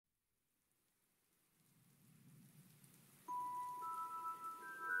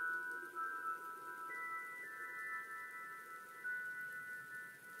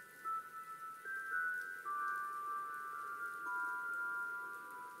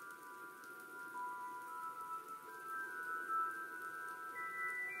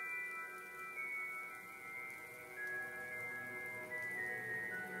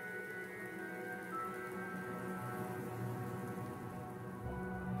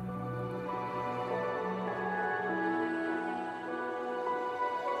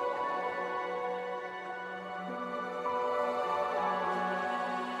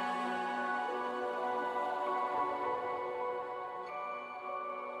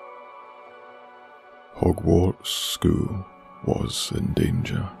Hogwarts School was in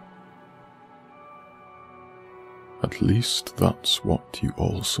danger. At least that's what you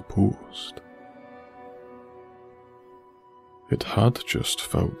all supposed. It had just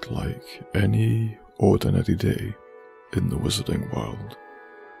felt like any ordinary day in the wizarding world,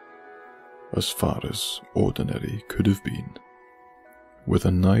 as far as ordinary could have been, with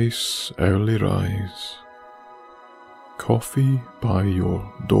a nice early rise, coffee by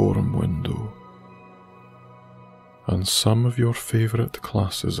your dorm window, and some of your favourite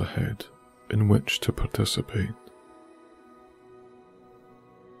classes ahead in which to participate.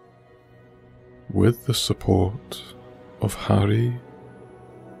 With the support of Harry,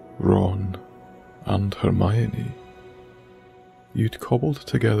 Ron, and Hermione, you'd cobbled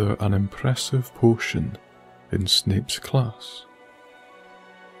together an impressive potion in Snape's class,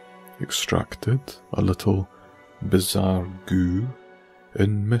 extracted a little bizarre goo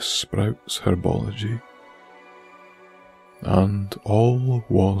in Miss Sprout's herbology, and all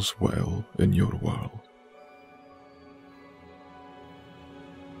was well in your world.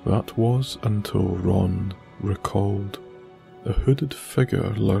 That was until Ron recalled a hooded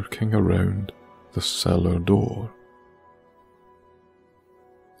figure lurking around the cellar door,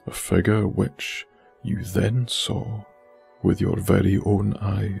 a figure which you then saw with your very own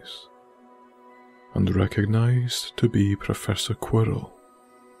eyes, and recognised to be Professor Quirrell.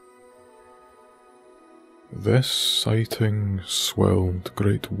 This sighting swelled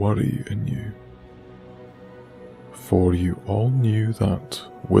great worry in you, for you all knew that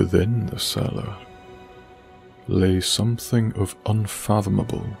within the cellar lay something of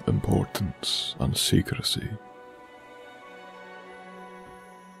unfathomable importance and secrecy.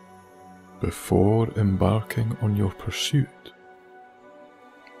 Before embarking on your pursuit,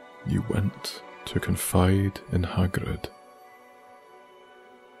 you went to confide in Hagrid.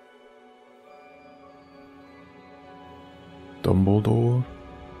 Dumbledore,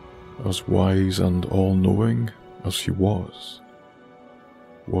 as wise and all-knowing as he was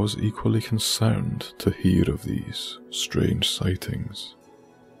equally concerned to hear of these strange sightings.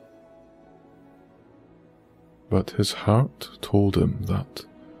 But his heart told him that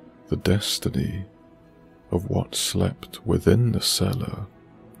the destiny of what slept within the cellar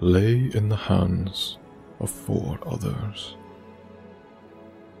lay in the hands of 4 others.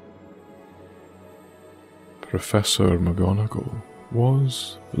 Professor McGonagall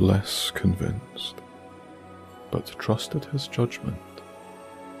was less convinced, but trusted his judgment.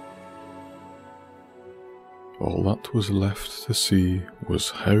 All that was left to see was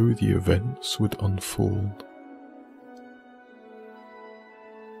how the events would unfold.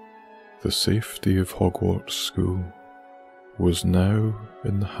 The safety of Hogwarts School was now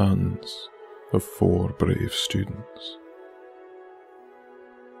in the hands of 4 brave students.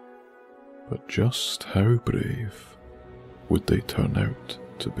 But just how brave would they turn out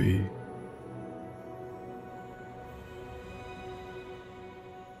to be?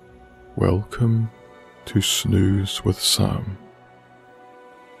 Welcome to Snooze with Sam,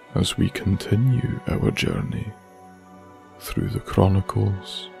 as we continue our journey through the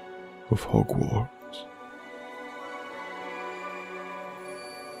Chronicles of Hogwarts.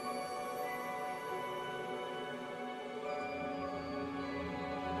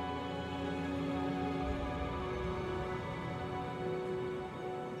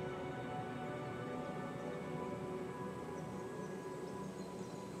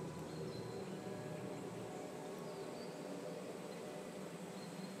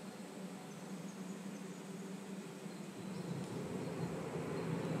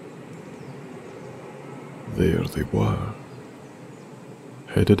 There they were,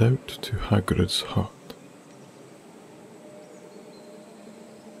 headed out to Hagrid's hut.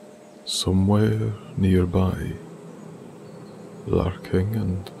 Somewhere nearby, lurking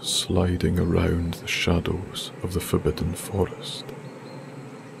and sliding around the shadows of the Forbidden Forest,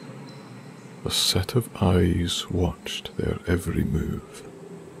 a set of eyes watched their every move.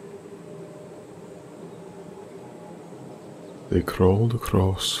 They crawled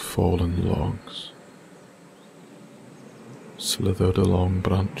across fallen logs, slithered along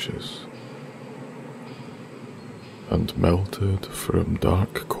branches, and melted from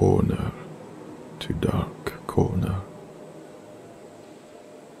dark corner to dark corner.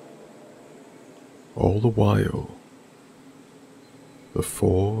 All the while, the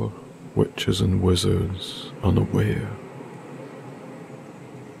 4 witches and wizards unaware.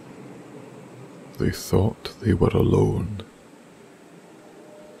 They thought they were alone,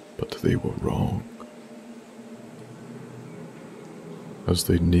 but they were wrong. As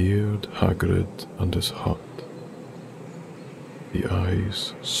they neared Hagrid and his hut, the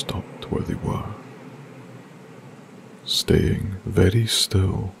eyes stopped where they were, staying very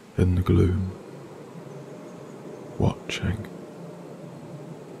still in the gloom, watching.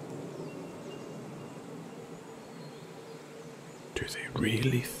 Do they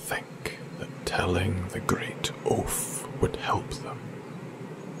really think that telling the great oaf would help them?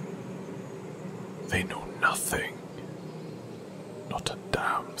 They know nothing, not a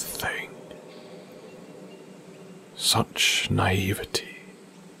damn thing. Such naivety,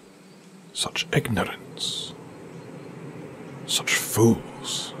 such ignorance, such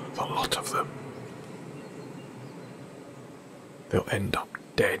fools, the lot of them. They'll end up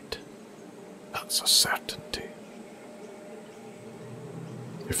dead, that's a certainty.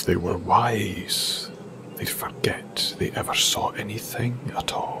 If they were wise, they'd forget they ever saw anything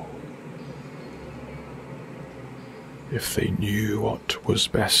at all. If they knew what was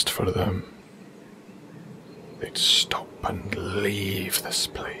best for them, they'd stop and leave this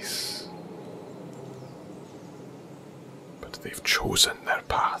place. But they've chosen their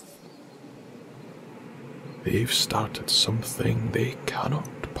path. They've started something they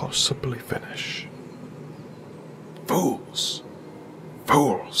cannot possibly finish. Fools!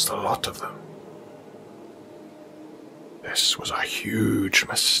 Fools, the lot of them. This was a huge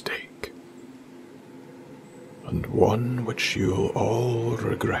mistake, and one which you'll all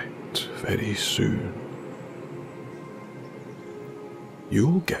regret very soon.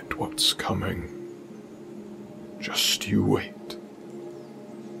 You'll get what's coming. Just you wait.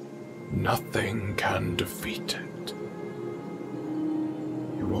 Nothing can defeat it.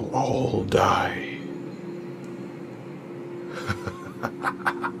 You will all die.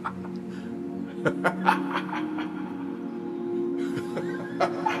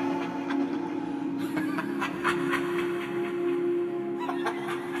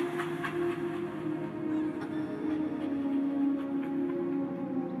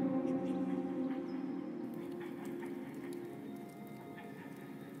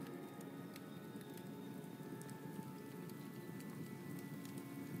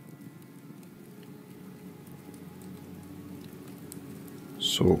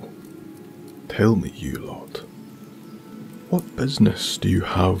 So, tell me, you lot, what business do you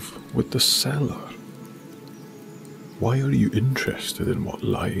have with the cellar? Why are you interested in what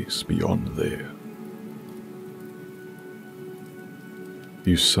lies beyond there?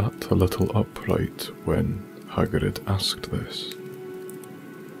 You sat a little upright when Hagrid asked this,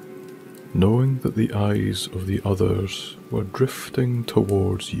 knowing that the eyes of the others were drifting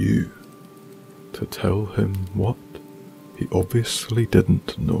towards you to tell him what he obviously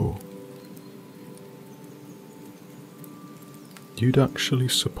didn't know. You'd actually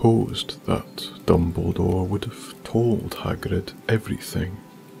supposed that Dumbledore would have told Hagrid everything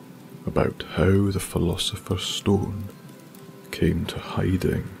about how the Philosopher's Stone came to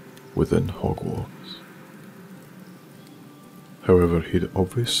hiding within Hogwarts. However, he'd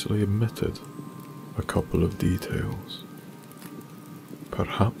obviously omitted a couple of details,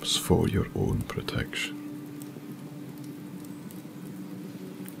 perhaps for your own protection.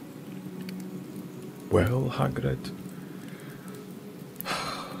 Well, Hagrid,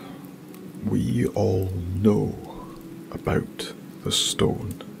 we all know about the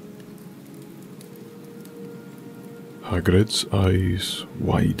stone. Hagrid's eyes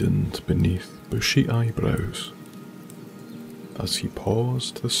widened beneath bushy eyebrows as he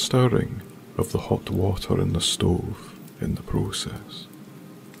paused the stirring of the hot water in the stove in the process.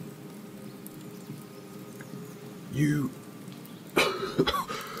 You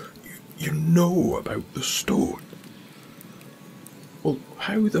know about the stone? Well,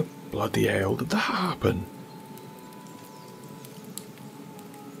 how the bloody hell did that happen?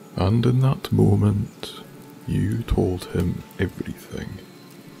 And in that moment, you told him everything.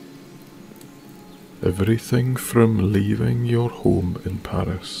 Everything from leaving your home in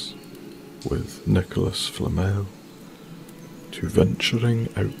Paris with Nicholas Flamel to venturing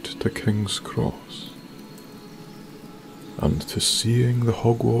out to King's Cross and to seeing the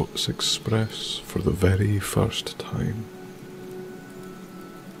Hogwarts Express for the very first time.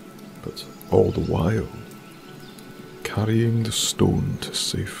 But all the while, carrying the stone to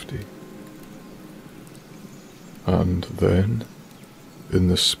safety. And then, in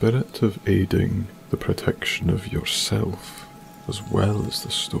the spirit of aiding the protection of yourself as well as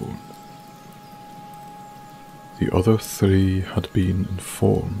the stone, the other three had been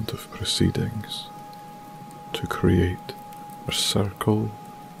informed of proceedings to create a circle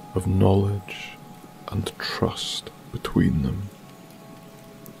of knowledge and trust between them.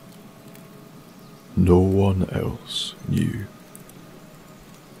 No one else knew.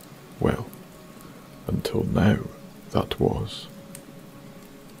 Well, until now, that was.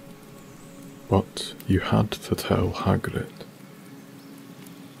 But you had to tell Hagrid.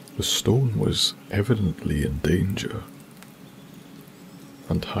 The stone was evidently in danger,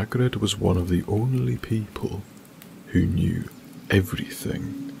 and Hagrid was one of the only people who knew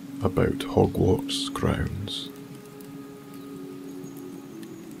everything about Hogwarts grounds.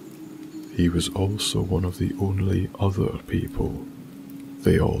 He was also one of the only other people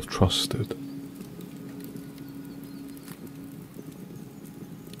they all trusted.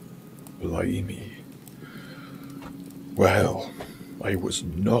 Blimey. Well, I was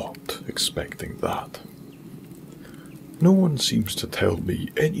not expecting that. No one seems to tell me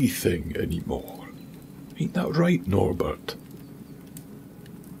anything anymore. Ain't that right, Norbert?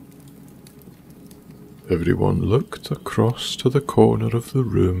 Everyone looked across to the corner of the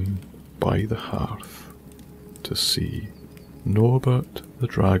room by the hearth to see Norbert the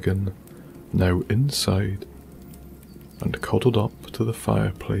dragon, now inside and cuddled up to the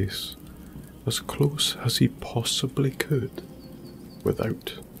fireplace as close as he possibly could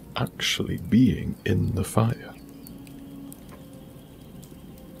without actually being in the fire.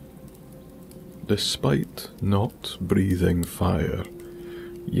 Despite not breathing fire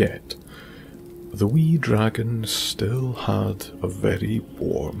yet, the wee dragon still had a very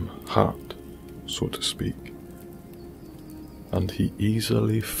warm heart, so to speak, and he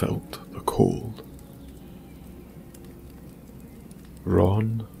easily felt the cold.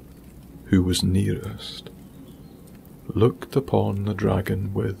 Ron, who was nearest, looked upon the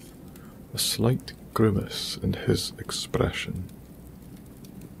dragon with a slight grimace in his expression.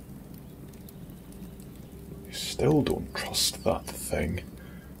 I still don't trust that thing.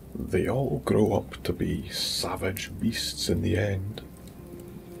 They all grow up to be savage beasts in the end.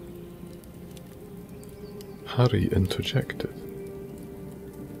 Harry interjected.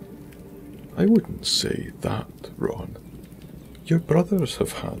 I wouldn't say that, Ron. Your brothers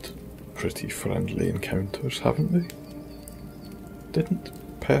have had pretty friendly encounters, haven't they? Didn't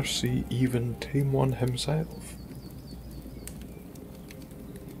Percy even tame one himself?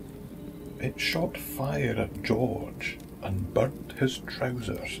 It shot fire at George and burnt his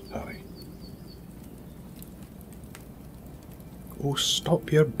trousers, Harry. Oh,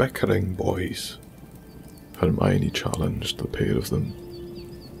 stop your bickering, boys, Hermione challenged the pair of them.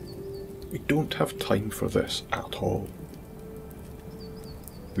 We don't have time for this at all.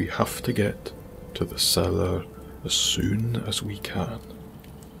 We have to get to the cellar as soon as we can.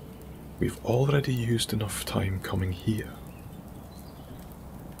 We've already used enough time coming here.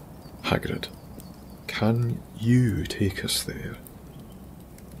 Hagrid, can you take us there?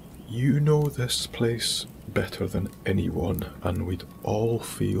 You know this place better than anyone, and we'd all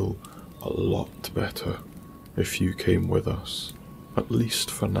feel a lot better if you came with us, at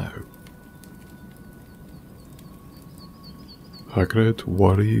least for now. Hagrid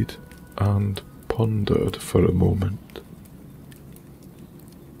worried and pondered for a moment.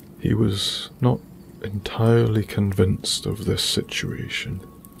 He was not entirely convinced of this situation.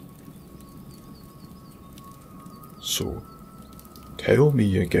 So, tell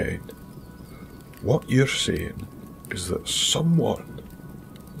me again. What you're saying is that someone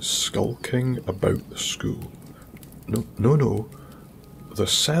is skulking about the school. No, the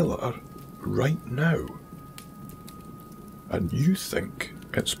cellar right now. And you think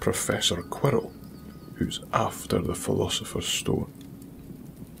it's Professor Quirrell who's after the Philosopher's Stone.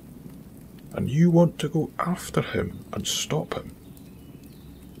 And you want to go after him and stop him.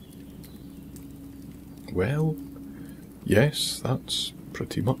 Well, yes, that's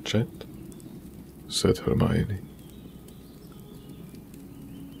pretty much it, said Hermione.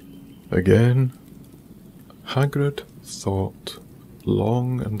 Again, Hagrid thought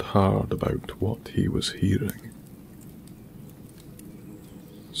long and hard about what he was hearing.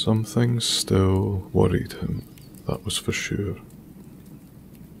 Something still worried him, that was for sure.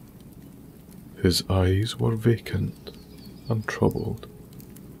 His eyes were vacant and troubled.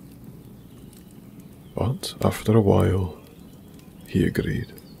 But after a while, he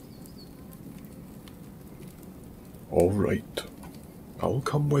agreed. All right, I'll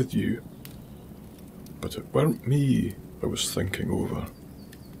come with you. But it weren't me I was thinking over.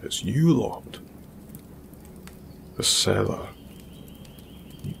 It's you lot. The cellar.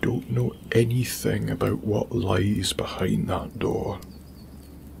 You don't know anything about what lies behind that door.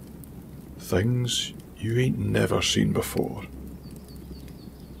 Things you ain't never seen before.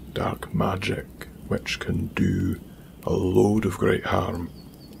 Dark magic which can do a load of great harm.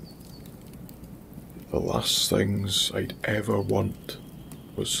 The last things I'd ever want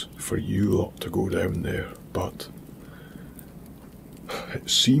was for you lot to go down there, but it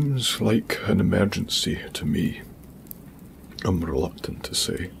seems like an emergency to me. I'm reluctant to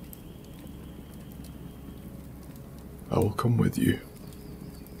say. I will come with you.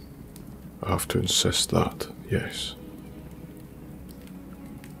 I have to insist that, yes.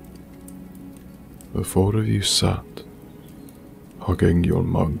 The four of you sat, hugging your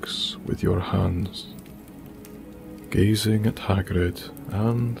mugs with your hands, gazing at Hagrid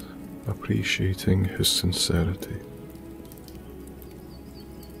and appreciating his sincerity.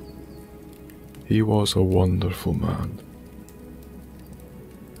 He was a wonderful man,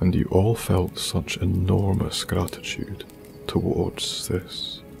 and you all felt such enormous gratitude towards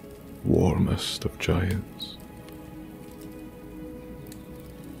this warmest of giants.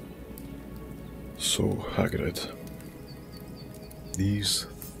 So, Hagrid, these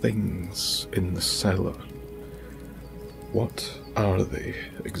things in the cellar, what are they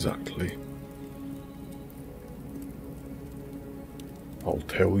exactly? I'll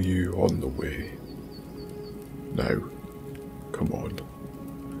tell you on the way. Now, come on.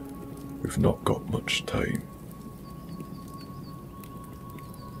 We've not got much time.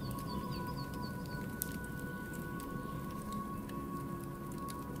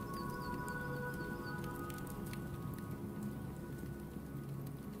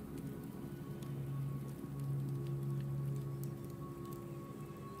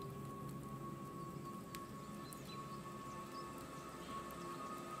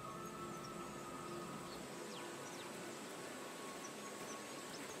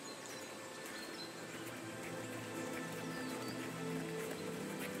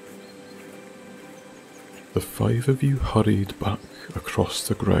 The five of you hurried back across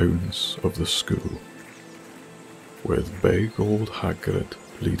the grounds of the school, with big old Hagrid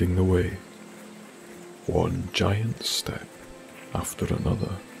leading the way, one giant step after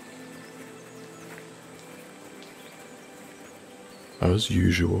another. As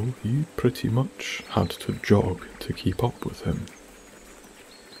usual, you pretty much had to jog to keep up with him.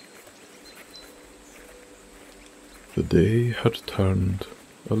 The day had turned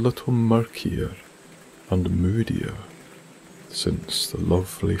a little murkier and moodier since the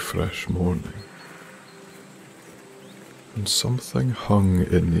lovely fresh morning, and something hung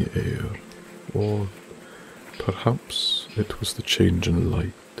in the air, or perhaps it was the change in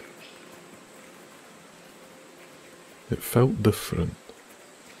light. It felt different,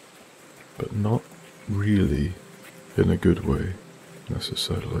 but not really in a good way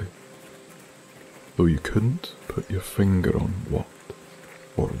necessarily, though you couldn't put your finger on what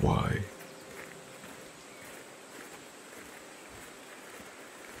or why.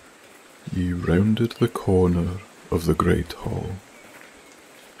 You rounded the corner of the Great Hall,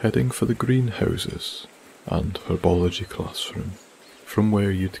 heading for the greenhouses and herbology classroom from where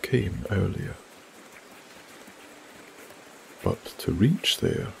you'd came earlier. But to reach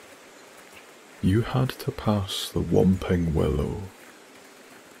there, you had to pass the Whomping Willow,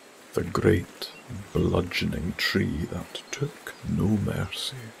 the great bludgeoning tree that took no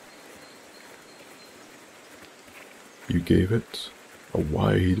mercy. You gave it a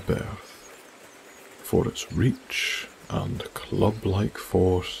wide berth, for its reach and club-like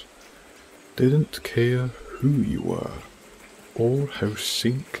force didn't care who you were or how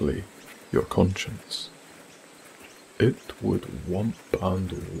saintly your conscience. It would whomp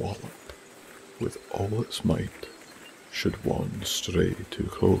and wallop with all its might should one stray too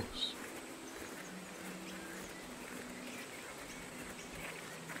close.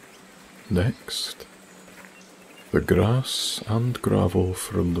 Next, the grass and gravel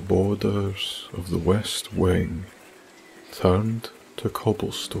from the borders of the west wing turned to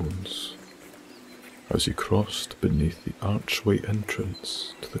cobblestones as you crossed beneath the archway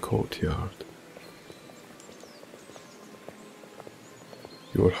entrance to the courtyard.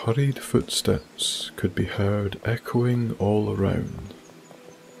 Your hurried footsteps could be heard echoing all around,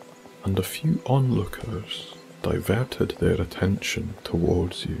 and a few onlookers diverted their attention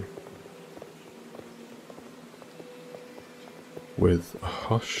towards you. With a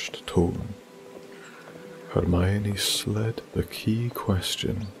hushed tone, Hermione slid the key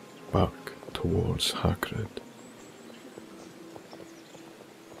question back towards Hagrid.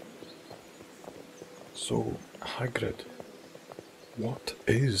 So, Hagrid, what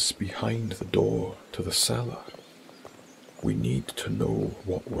is behind the door to the cellar? We need to know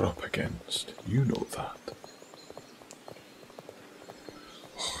what we're up against. You know that.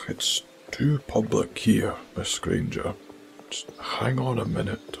 Oh, it's too public here, Miss Granger. Just hang on a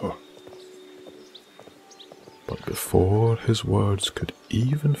minute, or... But before his words could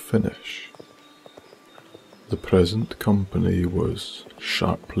even finish, the present company was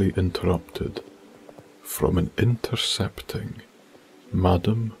sharply interrupted from an intercepting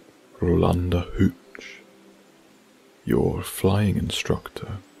Madame Rolanda Hooch, your flying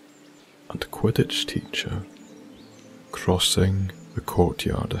instructor and Quidditch teacher, crossing the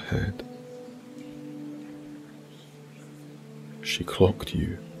courtyard ahead. She clocked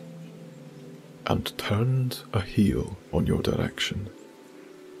you and turned a heel on your direction.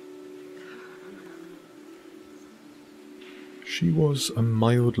 She was a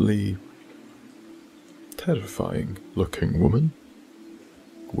mildly terrifying looking woman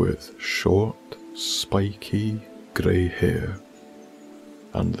with short, spiky grey hair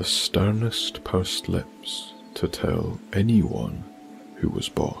and the sternest pursed lips to tell anyone who was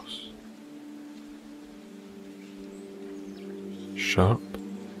boss. Sharp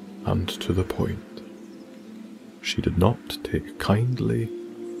and to the point, she did not take kindly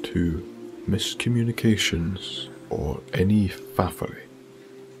to miscommunications or any faffery.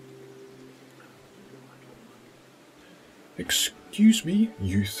 Excuse me,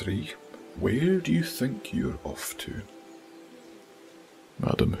 you three, where do you think you're off to?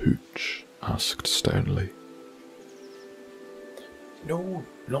 Madam Hooch asked sternly. No,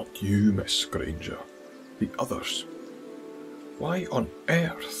 not you, Miss Granger. The others. Why on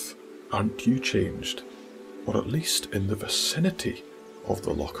earth aren't you changed, or at least in the vicinity of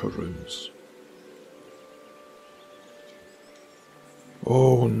the locker rooms?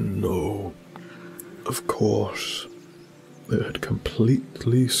 Oh no, of course. It had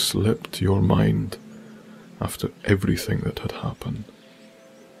completely slipped your mind after everything that had happened.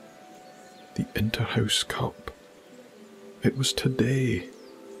 The Interhouse Cup. It was today.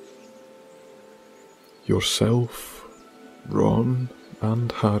 Yourself, Ron,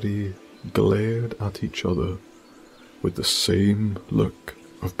 and Harry glared at each other with the same look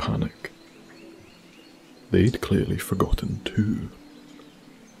of panic. They'd clearly forgotten too.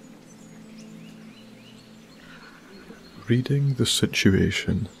 Reading the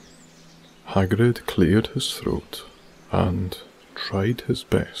situation, Hagrid cleared his throat and tried his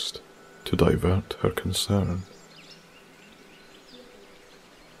best to divert her concern.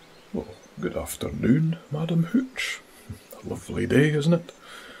 Well, good afternoon, Madam Hooch. A lovely day, isn't it?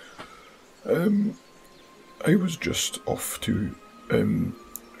 I was just off to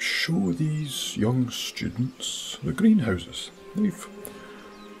show these young students the greenhouses. They've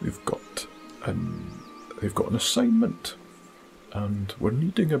got an assignment, and we're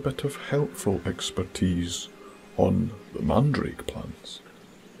needing a bit of helpful expertise on the mandrake plants.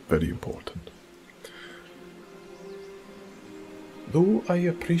 Very important. Though I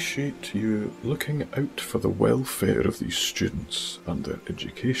appreciate you looking out for the welfare of these students and their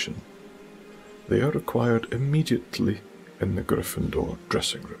education, they are required immediately in the Gryffindor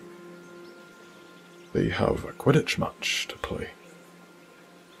dressing room. They have a Quidditch match to play.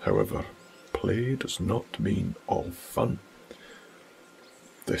 However, play does not mean all fun.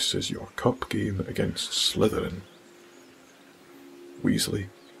 This is your cup game against Slytherin. Weasley,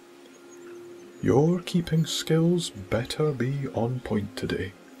 your keeping skills better be on point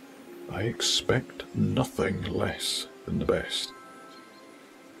today. I expect nothing less than the best.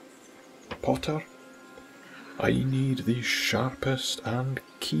 Potter, I need the sharpest and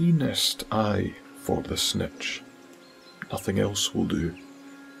keenest eye for the snitch. Nothing else will do.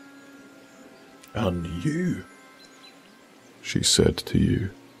 And you, she said to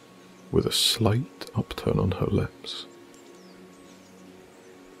you, with a slight upturn on her lips.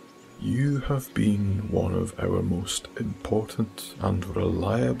 You have been one of our most important and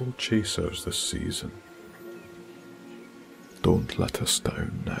reliable chasers this season. Don't let us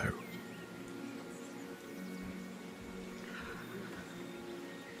down now.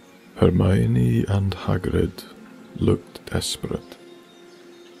 Hermione and Hagrid looked desperate,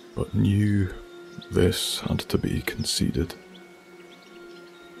 but knew this had to be conceded.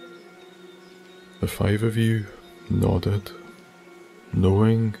 The five of you nodded,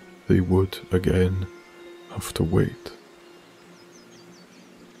 knowing they would again have to wait.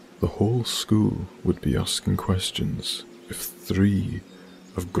 The whole school would be asking questions if 3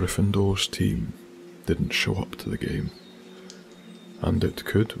 of Gryffindor's team didn't show up to the game, and it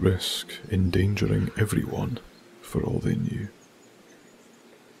could risk endangering everyone for all they knew.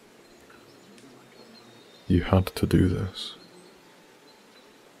 You had to do this.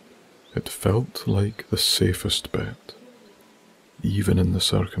 It felt like the safest bet, even in the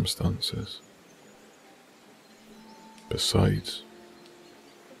circumstances. Besides,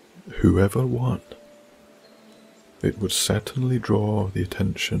 whoever won, it would certainly draw the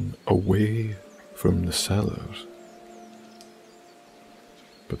attention away from the cellars.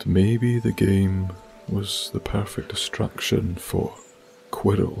 But maybe the game was the perfect distraction for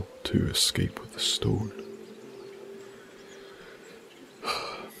Quirrell to escape with the stone.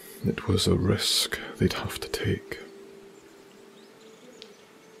 It was a risk they'd have to take.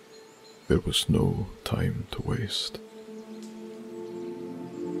 There was no time to waste.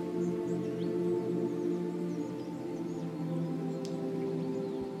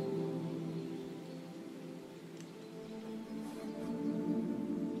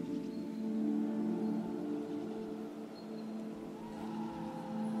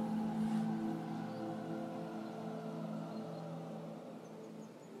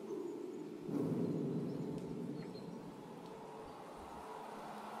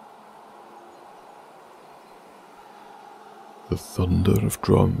 The thunder of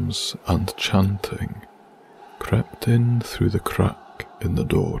drums and chanting crept in through the crack in the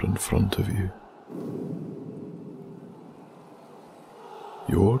door in front of you.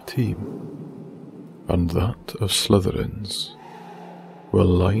 Your team, and that of Slytherins, were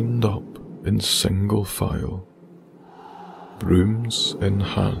lined up in single file, brooms in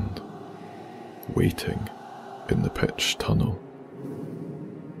hand, waiting in the pitch tunnel.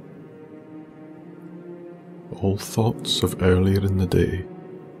 All thoughts of earlier in the day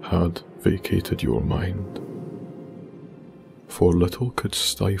had vacated your mind, for little could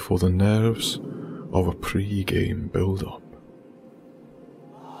stifle the nerves of a pre-game build-up.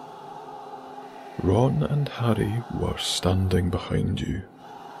 Ron and Harry were standing behind you,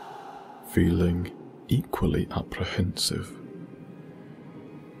 feeling equally apprehensive.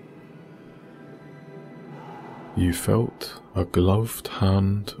 You felt a gloved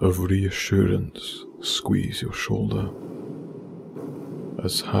hand of reassurance squeeze your shoulder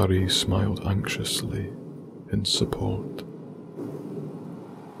as Harry smiled anxiously in support.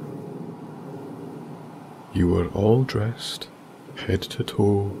 You were all dressed head to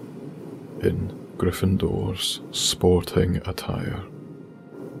toe in Gryffindor's sporting attire.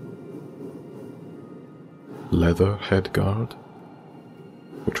 Leather headguard,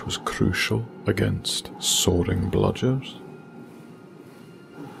 which was crucial against soaring bludgers,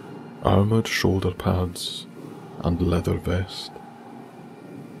 armoured shoulder pads and leather vest,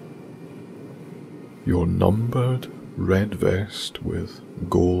 your numbered red vest with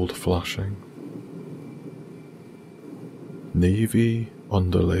gold flashing, navy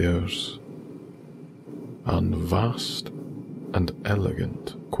underlayers, and vast and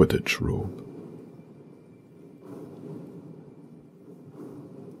elegant Quidditch robe.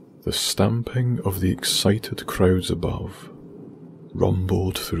 The stamping of the excited crowds above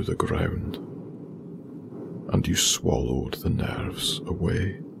rumbled through the ground, and you swallowed the nerves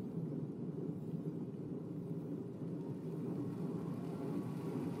away.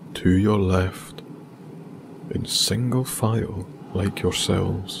 To your left, in single file like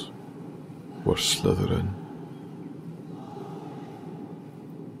yourselves, were Slytherin.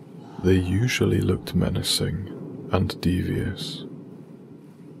 They usually looked menacing and devious,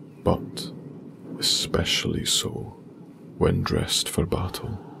 but especially so when dressed for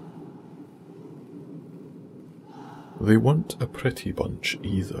battle. They weren't a pretty bunch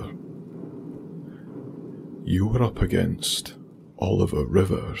either. You were up against Oliver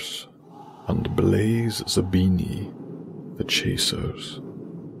Rivers and Blaise Zabini, the Chasers.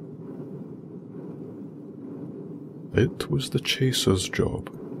 It was the Chasers' job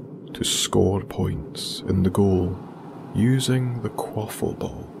to score points in the goal using the quaffle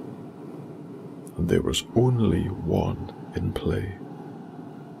ball, and there was only one in play.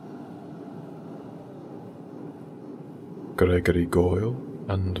 Gregory Goyle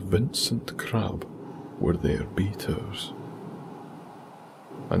and Vincent Crabbe were their beaters,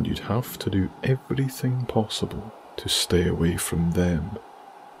 and you'd have to do everything possible to stay away from them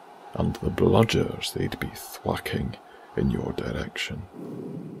and the bludgers they'd be thwacking in your direction.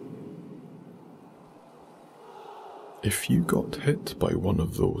 If you got hit by one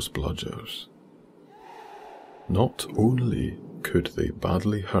of those bludgers, not only could they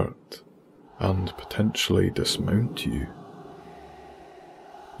badly hurt and potentially dismount you,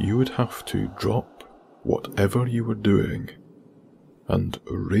 you would have to drop whatever you were doing and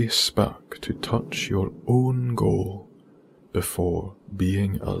race back to touch your own goal before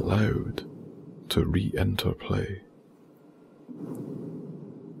being allowed to re-enter play.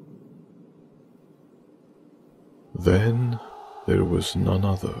 Then there was none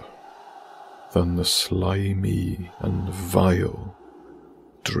other than the slimy and vile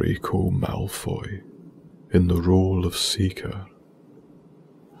Draco Malfoy in the role of Seeker.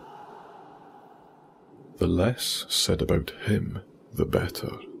 The less said about him, the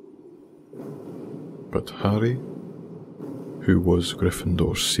better. But Harry, who was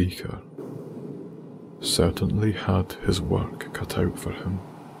Gryffindor's Seeker, certainly had his work cut out for him.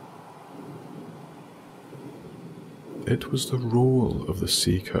 It was the role of the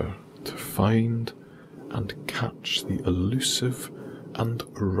Seeker to find and catch the elusive and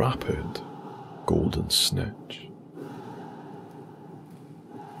rapid Golden Snitch.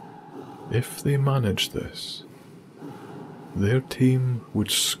 If they managed this, their team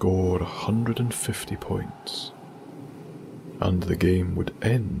would score 150 points, and the game would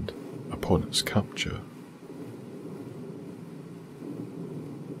end upon its capture.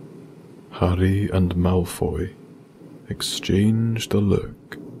 Harry and Malfoy exchanged a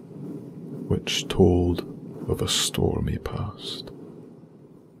look which told of a stormy past.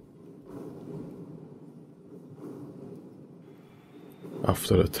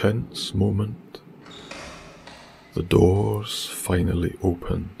 After a tense moment, the doors finally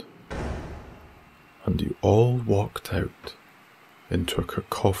opened, and you all walked out into a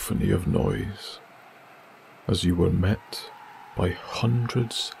cacophony of noise as you were met by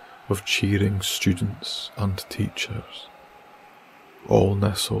hundreds of cheering students and teachers, all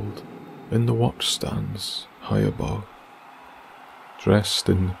nestled in the watchstands high above, dressed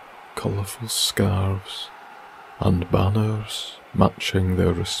in colourful scarves and banners matching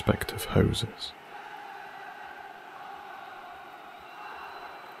their respective houses.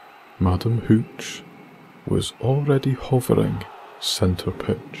 Madam Hooch was already hovering centre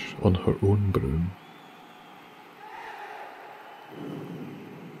pitch on her own broom.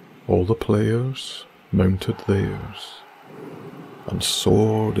 All the players mounted theirs and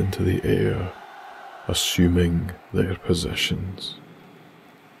soared into the air, assuming their positions.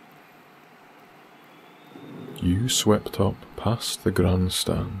 You swept up past the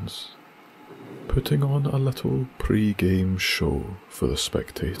grandstands, putting on a little pre-game show for the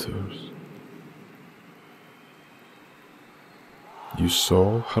spectators. You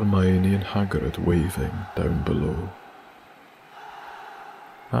saw Hermione and Hagrid waving down below,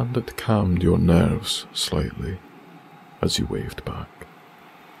 and it calmed your nerves slightly as you waved back.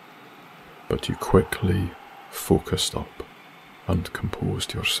 But you quickly focused up and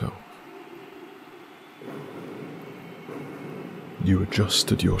composed yourself. You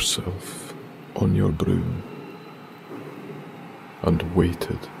adjusted yourself on your broom and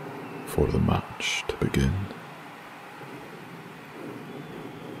waited for the match to begin.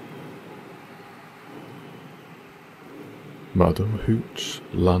 Madam Hooch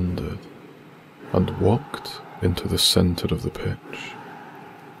landed and walked into the centre of the pitch,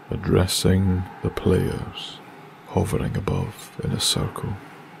 addressing the players hovering above in a circle.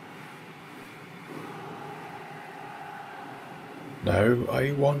 Now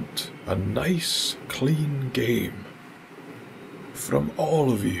I want a nice, clean game from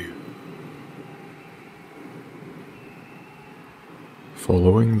all of you.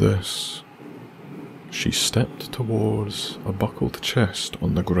 Following this, she stepped towards a buckled chest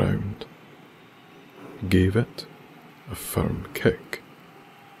on the ground, gave it a firm kick,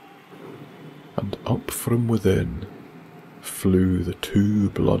 and up from within flew the two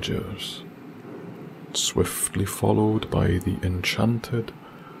bludgers, swiftly followed by the enchanted,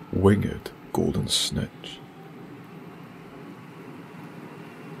 winged golden snitch.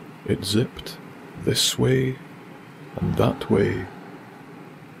 It zipped this way and that way,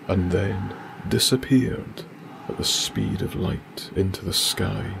 and then disappeared at the speed of light into the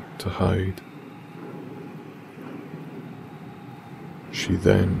sky to hide. She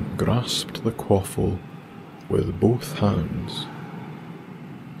then grasped the quaffle with both hands,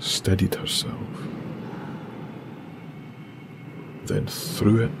 steadied herself, then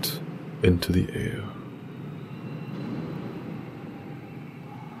threw it into the air.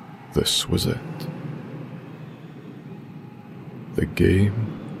 This was it. The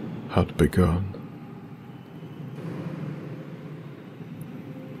game had begun.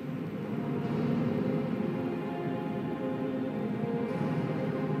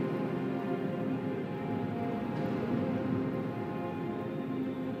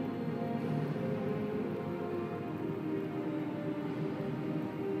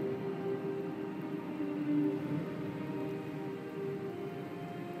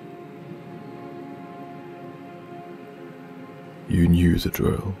 You knew the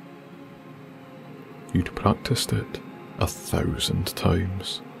drill. You'd practiced it 1,000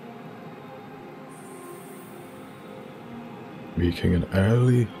 times. Making an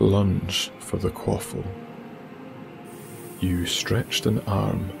early lunge for the quaffle, you stretched an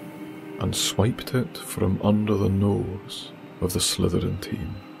arm and swiped it from under the nose of the Slytherin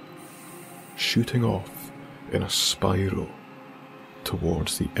team, shooting off in a spiral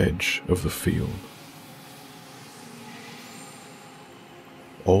towards the edge of the field.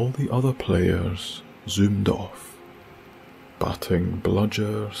 All the other players zoomed off, batting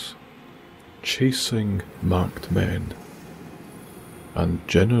bludgers, chasing marked men, and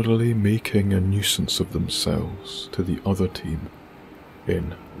generally making a nuisance of themselves to the other team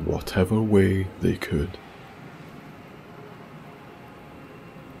in whatever way they could.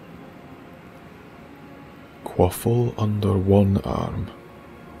 Quaffle under one arm,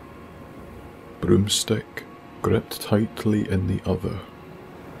 broomstick gripped tightly in the other.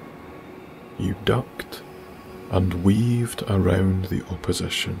 You ducked and weaved around the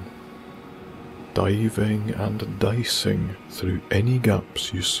opposition, diving and dicing through any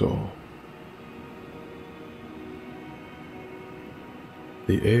gaps you saw.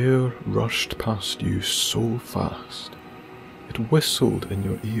 The air rushed past you so fast, It whistled in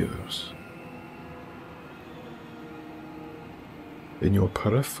your ears. In your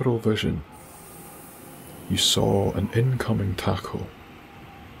peripheral vision, you saw an incoming tackle,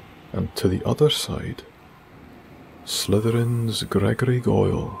 and to the other side, Slytherin's Gregory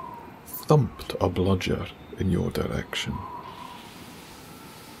Goyle thumped a bludger in your direction.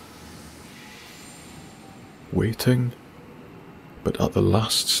 Waiting, but at the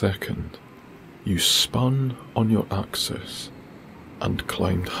last second, you spun on your axis and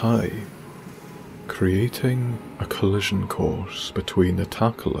climbed high, creating a collision course between the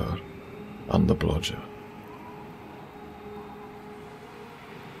tackler and the bludger.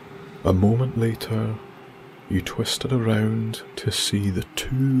 A moment later, you twisted around to see the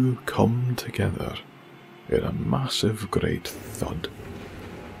two come together in a massive great thud.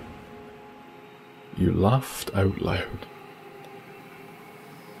 You laughed out loud.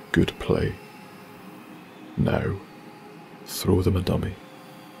 Good play. Now, throw them a dummy.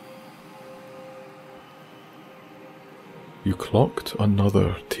 You clocked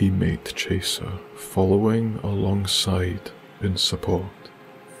another teammate chaser following alongside in support.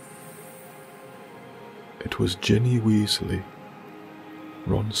 It was Ginny Weasley,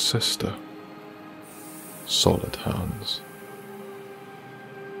 Ron's sister. Solid hands.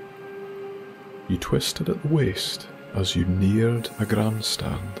 You twisted at the waist as you neared a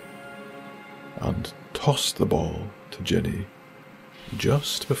grandstand and tossed the ball to Ginny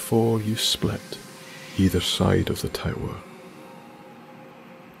just before you split either side of the tower.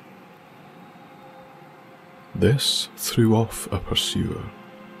 This threw off a pursuer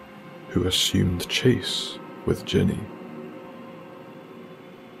who assumed chase with Ginny.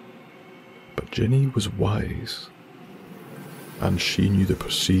 But Ginny was wise, and she knew the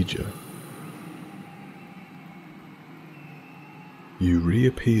procedure. You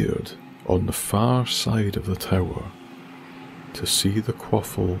reappeared on the far side of the tower to see the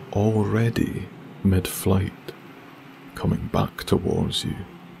quaffle already mid-flight, coming back towards you.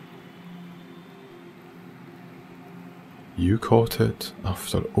 You caught it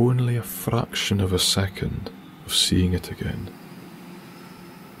after only a fraction of a second of seeing it again.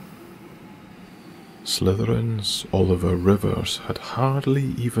 Slytherin's Oliver Rivers had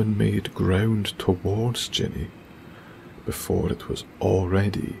hardly even made ground towards Ginny before it was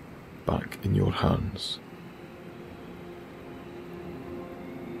already back in your hands.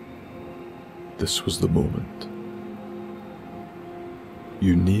 This was the moment.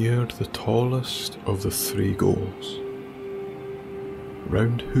 You neared the tallest of the three goals.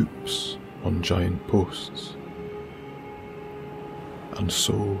 Round hoops on giant posts, and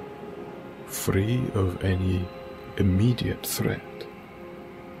so, free of any immediate threat,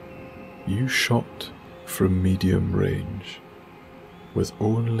 you shot from medium range, with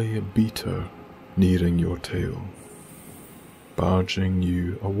only a beater nearing your tail, barging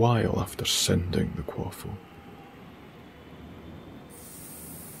you a while after sending the quaffle.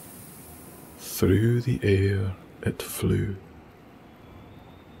 Through the air it flew,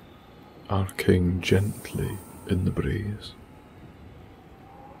 arcing gently in the breeze.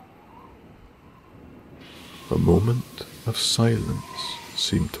 A moment of silence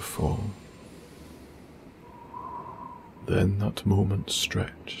seemed to fall. Then that moment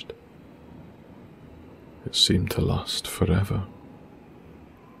stretched. It seemed to last forever.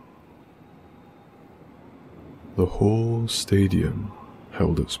 The whole stadium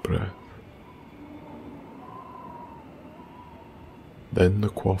held its breath. Then the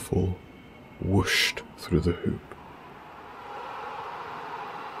quaffle whooshed through the hoop.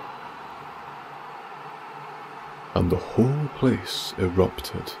 And the whole place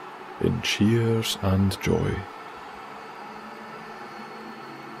erupted in cheers and joy.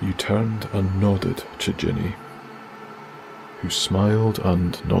 You turned and nodded to Ginny, who smiled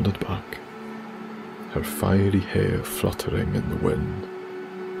and nodded back, her fiery hair fluttering in the wind.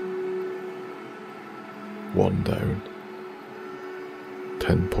 1 down.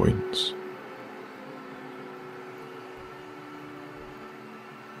 10 points.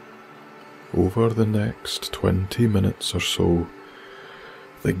 Over the next 20 minutes or so,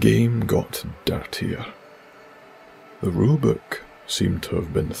 the game got dirtier. The rulebook seemed to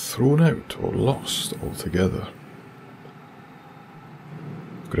have been thrown out or lost altogether.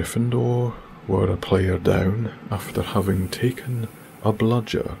 Gryffindor were a player down after having taken a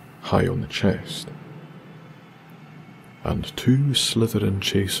bludger high on the chest, and 2 Slytherin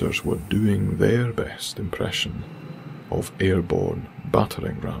chasers were doing their best impression of airborne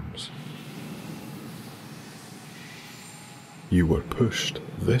battering rams. You were pushed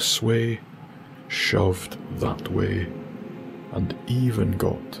this way, shoved that way, and even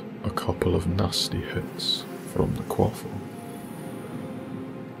got a couple of nasty hits from the quaffle.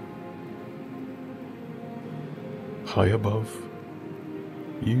 High above,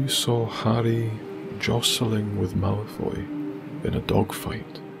 you saw Harry jostling with Malfoy in a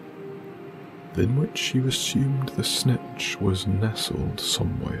dogfight, in which you assumed the snitch was nestled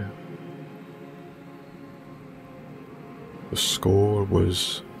somewhere. The score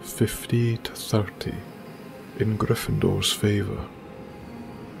was 50-30 in Gryffindor's favour.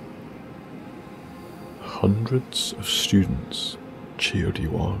 Hundreds of students cheered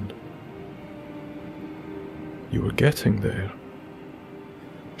you on. You were getting there.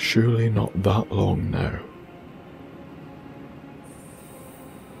 Surely not that long now.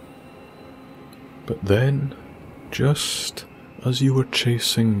 But then, just as you were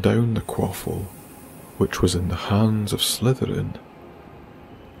chasing down the quaffle, which was in the hands of Slytherin,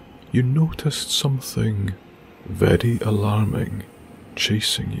 you noticed something very alarming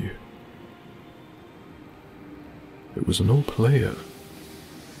chasing you. It was no player,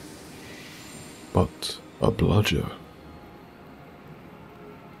 but a bludger.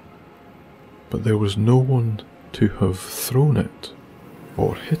 But there was no one to have thrown it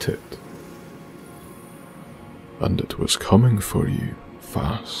or hit it, and it was coming for you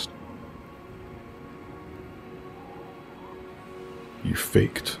fast. You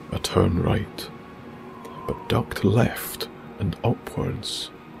faked a turn right, but ducked left and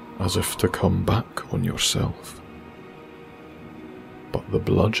upwards as if to come back on yourself. But the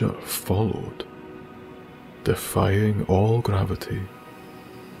bludger followed, defying all gravity.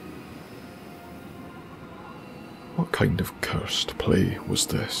 What kind of cursed play was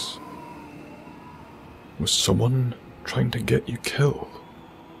this? Was someone trying to get you killed?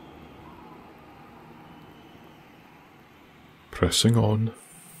 Pressing on,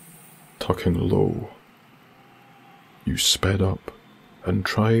 tucking low, you sped up and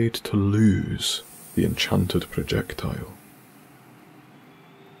tried to lose the enchanted projectile.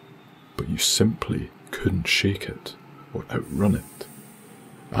 But you simply couldn't shake it or outrun it,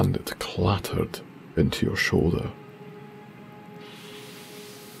 and it clattered into your shoulder.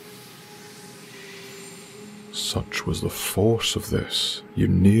 Such was the force of this, you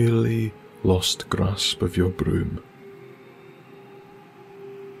nearly lost grasp of your broom.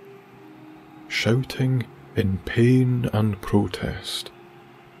 Shouting in pain and protest,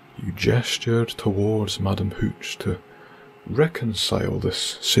 you gestured towards Madame Hooch to reconcile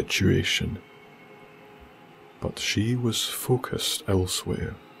this situation, but she was focused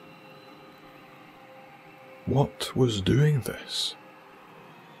elsewhere. What was doing this?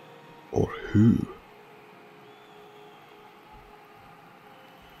 Or who?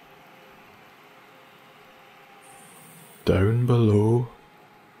 Down below,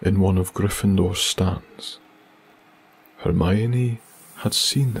 in one of Gryffindor's stands, Hermione had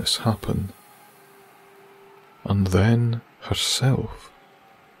seen this happen, and then herself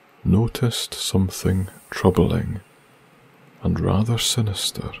noticed something troubling and rather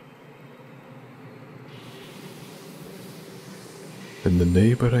sinister. In the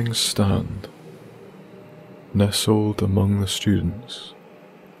neighbouring stand, nestled among the students,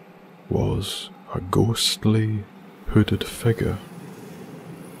 was a ghostly, hooded figure.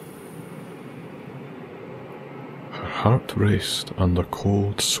 Her heart raced and a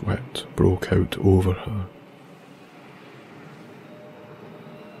cold sweat broke out over her.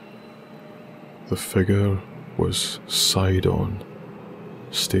 The figure was side on,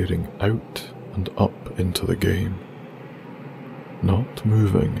 staring out and up into the game, not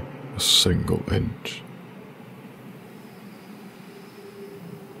moving a single inch.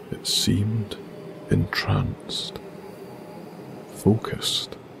 It seemed entranced,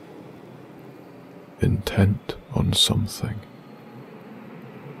 focused, intent on something.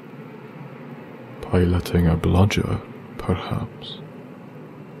 Piloting a bludger, perhaps.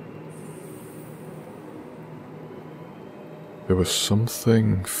 There was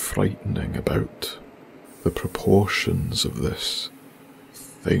something frightening about the proportions of this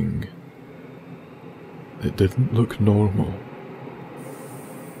thing. It didn't look normal.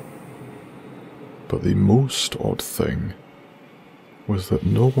 But the most odd thing was that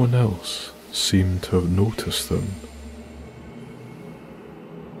no one else seemed to have noticed them.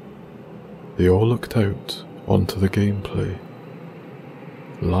 They all looked out onto the gameplay,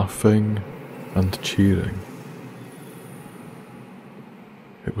 laughing and cheering.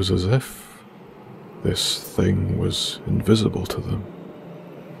 It was as if this thing was invisible to them.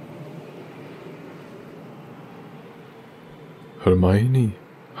 Hermione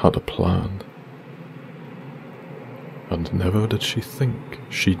had a plan, and never did she think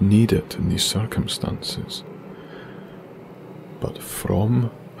she'd need it in these circumstances. But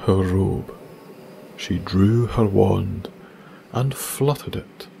from her robe, she drew her wand and fluttered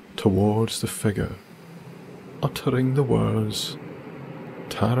it towards the figure, uttering the words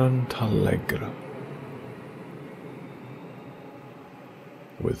Tarantalegra.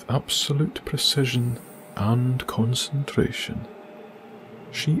 With absolute precision and concentration,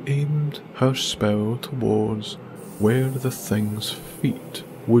 she aimed her spell towards where the thing's feet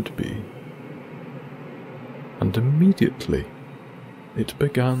would be, and immediately it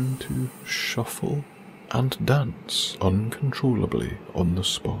began to shuffle and dance uncontrollably on the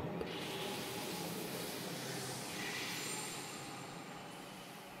spot.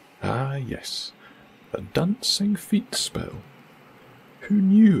 Ah yes, a dancing feet spell. Who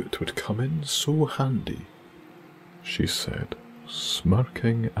knew it would come in so handy? She said,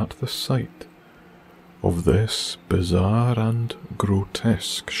 smirking at the sight of this bizarre and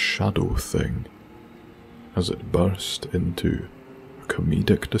grotesque shadow thing as it burst into a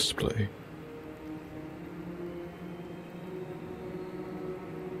comedic display.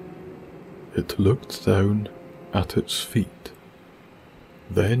 It looked down at its feet,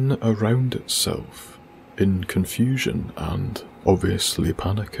 then around itself in confusion and obviously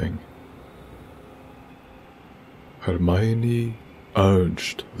panicking. Hermione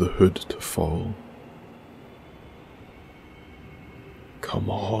urged the hood to fall. Come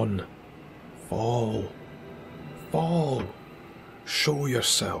on, fall, fall, show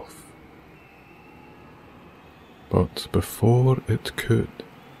yourself. But before it could,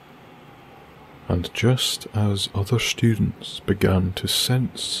 and just as other students began to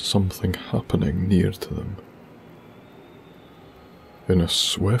sense something happening near to them, in a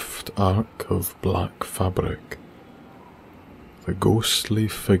swift arc of black fabric, the ghostly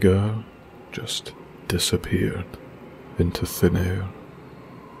figure just disappeared into thin air.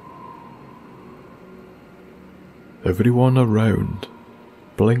 Everyone around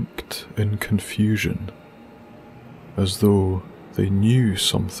blinked in confusion, as though they knew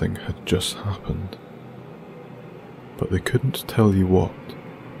something had just happened, but they couldn't tell you what.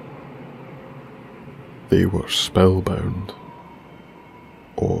 They were spellbound,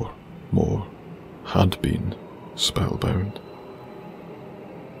 or more, had been spellbound.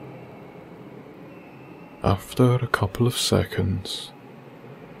 After a couple of seconds,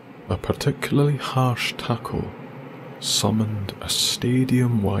 a particularly harsh tackle summoned a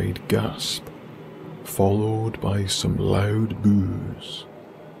stadium-wide gasp, followed by some loud boos.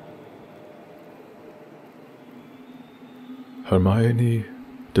 Hermione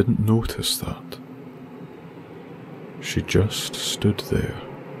didn't notice that. She just stood there,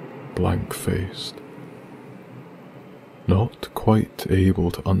 blank-faced, not quite able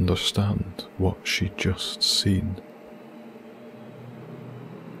to understand what she'd just seen.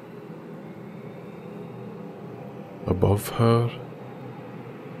 Above her,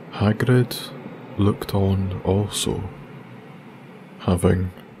 Hagrid looked on also,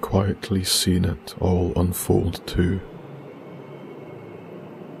 having quietly seen it all unfold too.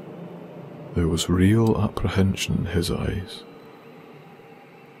 There was real apprehension in his eyes.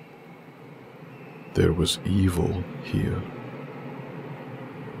 There was evil here,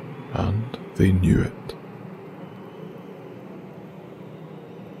 and they knew it.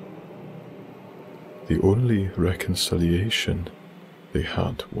 The only reconciliation they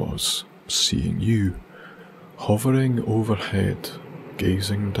had was seeing you, hovering overhead,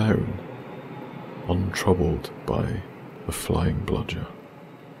 gazing down, untroubled by the flying bludger.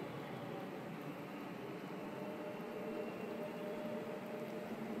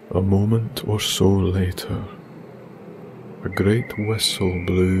 A moment or so later, a great whistle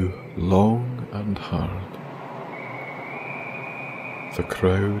blew long and hard. The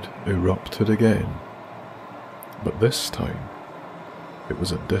crowd erupted again, but this time it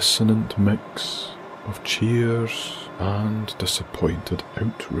was a dissonant mix of cheers and disappointed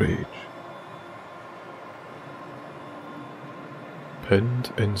outrage.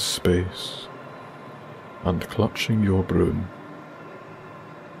 Pinned in space and clutching your broom,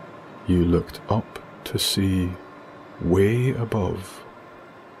 you looked up to see, way above,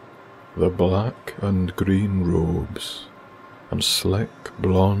 the black and green robes and slick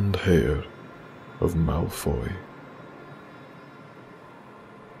blonde hair of Malfoy.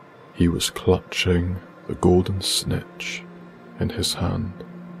 He was clutching the golden snitch in his hand.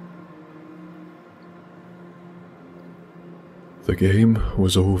 The game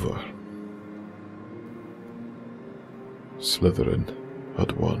was over. Slytherin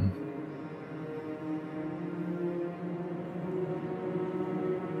had won.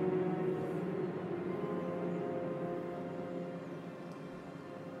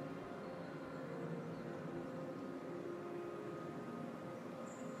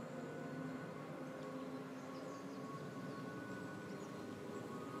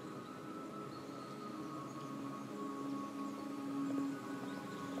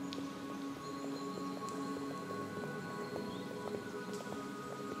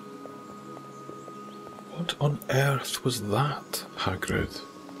 What on earth was that, Hagrid?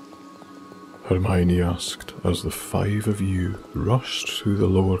 Hermione asked as the five of you rushed through the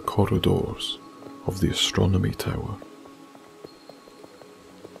lower corridors of the astronomy tower.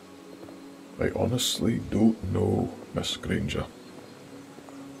 I honestly don't know, Miss Granger.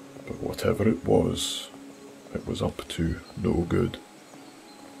 But whatever it was up to no good.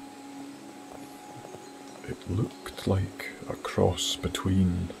 It looked like a cross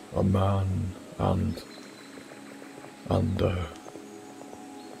between a man and a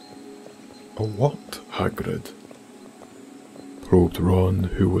what, Hagrid? Probed Ron,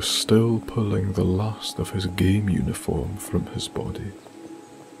 who was still pulling the last of his game uniform from his body.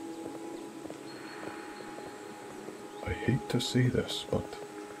 I hate to say this, but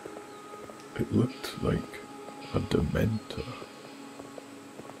it looked like a Dementor.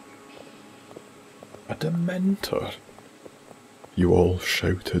 A Dementor? You all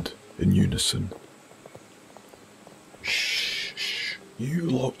shouted in unison. Shh, you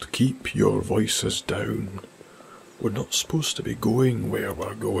lot keep your voices down. We're not supposed to be going where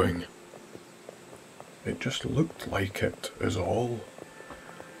we're going. It just looked like it is all.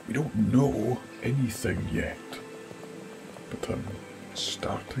 We don't know anything yet. But I'm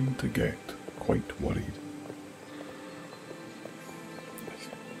starting to get quite worried.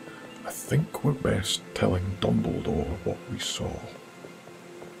 I think we're best telling Dumbledore what we saw.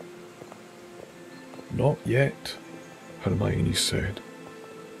 Not yet, Hermione said.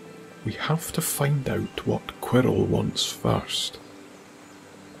 We have to find out what Quirrell wants first.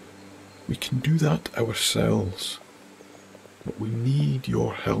 We can do that ourselves, but we need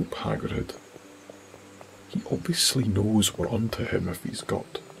your help, Hagrid. He obviously knows we're onto him if he's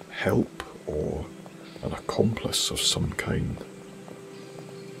got help or an accomplice of some kind.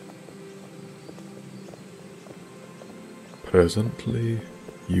 Presently,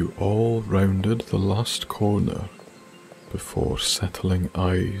 you all rounded the last corner before settling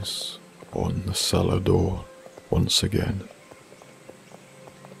eyes on the cellar door once again.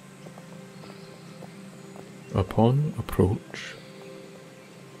 Upon approach,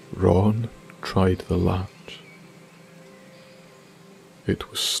 Ron tried the latch.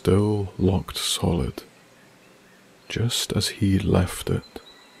 It was still locked solid, just as he left it.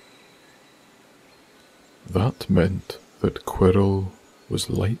 That meant that Quirrell was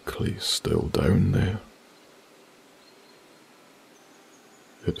likely still down there.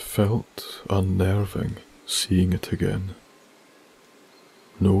 It felt unnerving seeing it again,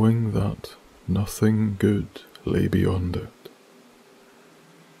 knowing that nothing good lay beyond it.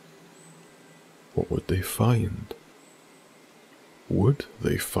 What would they find? Would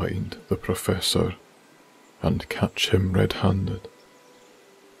they find the Professor and catch him red-handed?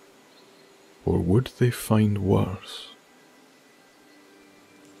 Or would they find worse?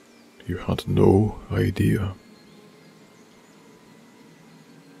 You had no idea.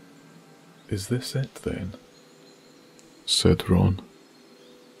 Is this it then? Said Ron.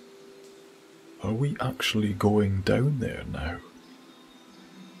 Are we actually going down there now?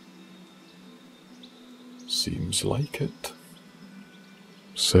 Seems like it,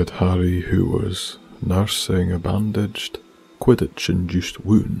 said Harry, who was nursing a bandaged, Quidditch-induced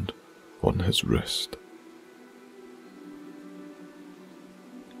wound on his wrist.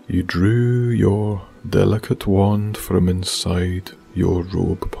 You drew your delicate wand from inside your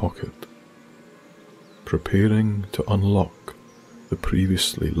robe pocket, preparing to unlock the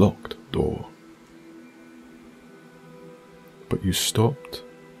previously locked door. But you stopped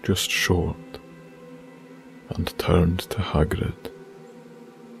just short and turned to Hagrid.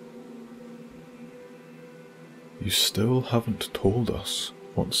 You still haven't told us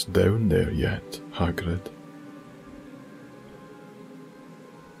what's down there yet, Hagrid.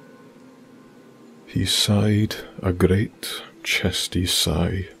 He sighed a great chesty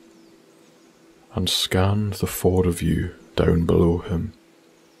sigh and scanned the four of you down below him.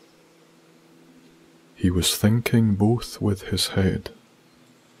 He was thinking both with his head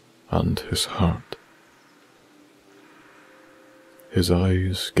and his heart. His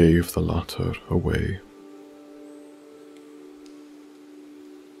eyes gave the latter away.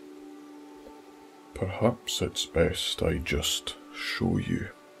 Perhaps it's best I just show you.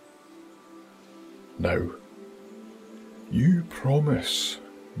 Now, you promise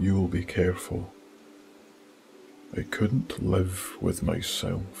you'll be careful. I couldn't live with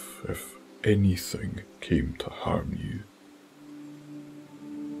myself if anything came to harm you.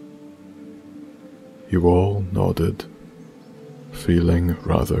 You all nodded, feeling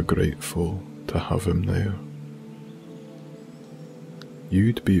rather grateful to have him there.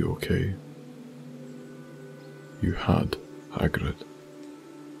 You'd be okay. You had Hagrid.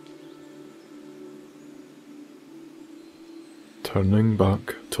 Turning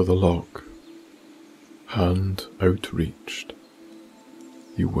back to the lock, hand outreached,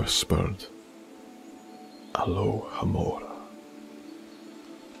 you whispered, "Alohomora."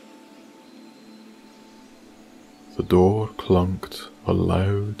 The door clunked a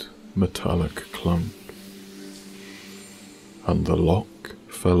loud metallic clunk, and the lock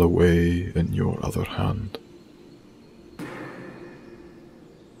fell away in your other hand.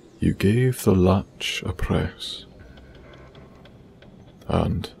 You gave the latch a press,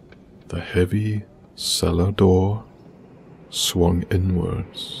 and the heavy cellar door swung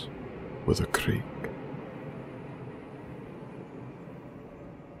inwards with a creak.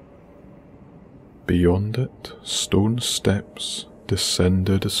 Beyond it, stone steps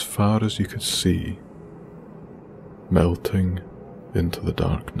descended as far as you could see, melting into the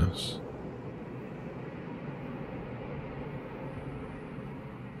darkness.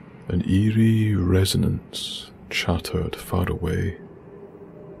 An eerie resonance chattered far away.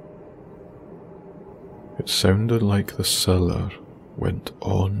 It sounded like the cellar went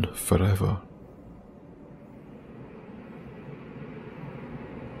on forever.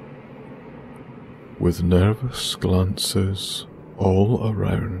 With nervous glances all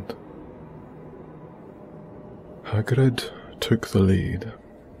around, Hagrid took the lead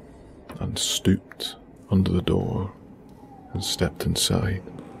and stooped under the door and stepped inside.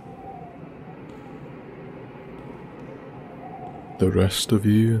 The rest of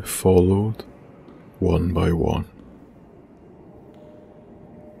you followed one by one.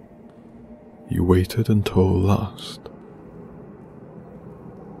 You waited until last,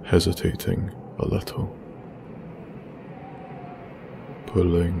 hesitating a little,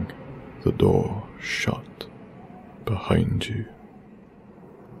 pulling the door shut behind you.